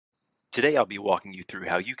Today I'll be walking you through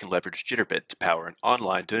how you can leverage Jitterbit to power an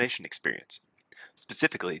online donation experience.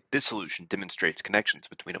 Specifically, this solution demonstrates connections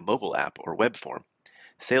between a mobile app or web form,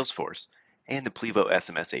 Salesforce, and the Plivo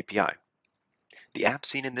SMS API. The app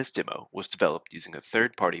seen in this demo was developed using a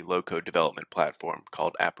third-party low-code development platform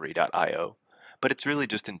called Appery.io, but it's really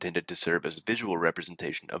just intended to serve as a visual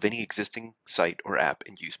representation of any existing site or app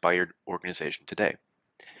in use by your organization today.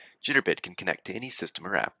 Jitterbit can connect to any system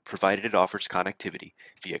or app, provided it offers connectivity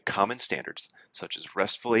via common standards such as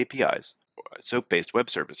RESTful APIs, SOAP-based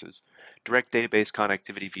web services, direct database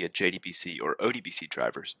connectivity via JDBC or ODBC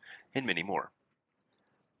drivers, and many more.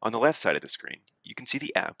 On the left side of the screen, you can see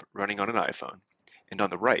the app running on an iPhone, and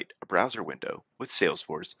on the right, a browser window with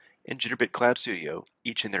Salesforce and Jitterbit Cloud Studio,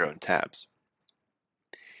 each in their own tabs.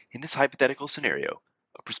 In this hypothetical scenario,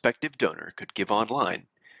 a prospective donor could give online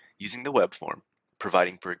using the web form,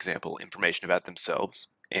 providing, for example, information about themselves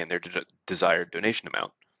and their desired donation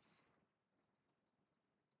amount.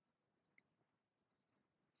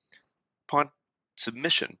 Upon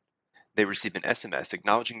submission, they receive an SMS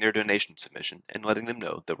acknowledging their donation submission and letting them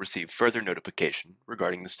know they'll receive further notification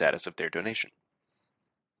regarding the status of their donation.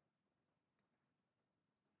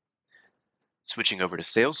 Switching over to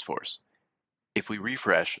Salesforce, if we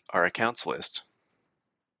refresh our accounts list,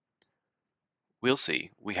 we'll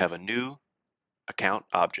see we have a new account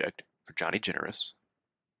object for Johnny Generous,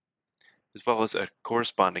 as well as a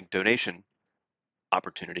corresponding donation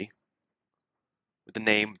opportunity with the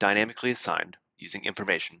name dynamically assigned using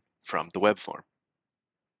information from the web form.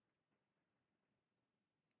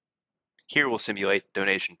 Here we'll simulate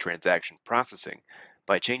donation transaction processing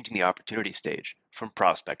by changing the opportunity stage from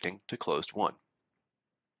prospecting to closed won.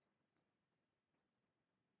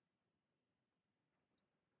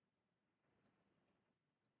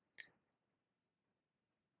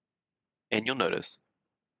 And you'll notice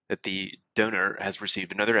that the donor has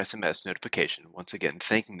received another SMS notification, once again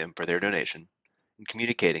thanking them for their donation and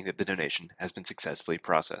communicating that the donation has been successfully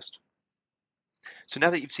processed. So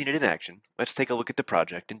now that you've seen it in action, let's take a look at the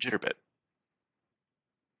project in Jitterbit.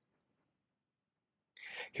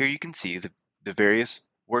 Here you can see the various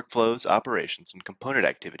workflows, operations, and component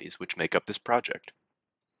activities which make up this project.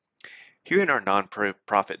 Here in our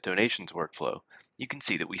nonprofit donations workflow, you can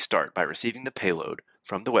see that we start by receiving the payload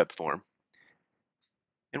from the web form,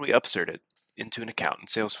 and we upsert it into an account in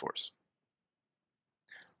Salesforce.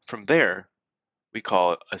 From there, we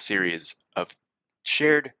call a series of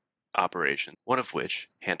shared operations, one of which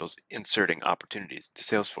handles inserting opportunities to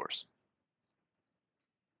Salesforce.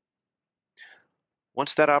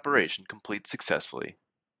 Once that operation completes successfully,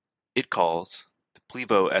 it calls the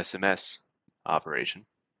Plivo SMS operation,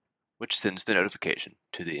 which sends the notification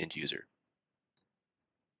to the end user.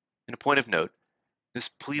 And a point of note, this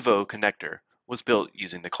Plivo connector was built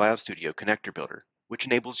using the Cloud Studio Connector Builder, which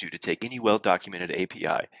enables you to take any well-documented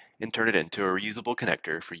API and turn it into a reusable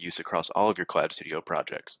connector for use across all of your Cloud Studio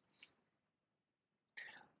projects.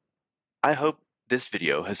 I hope this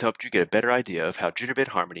video has helped you get a better idea of how Jitterbit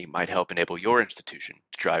Harmony might help enable your institution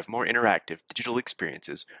to drive more interactive digital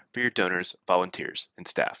experiences for your donors, volunteers, and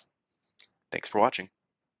staff. Thanks for watching.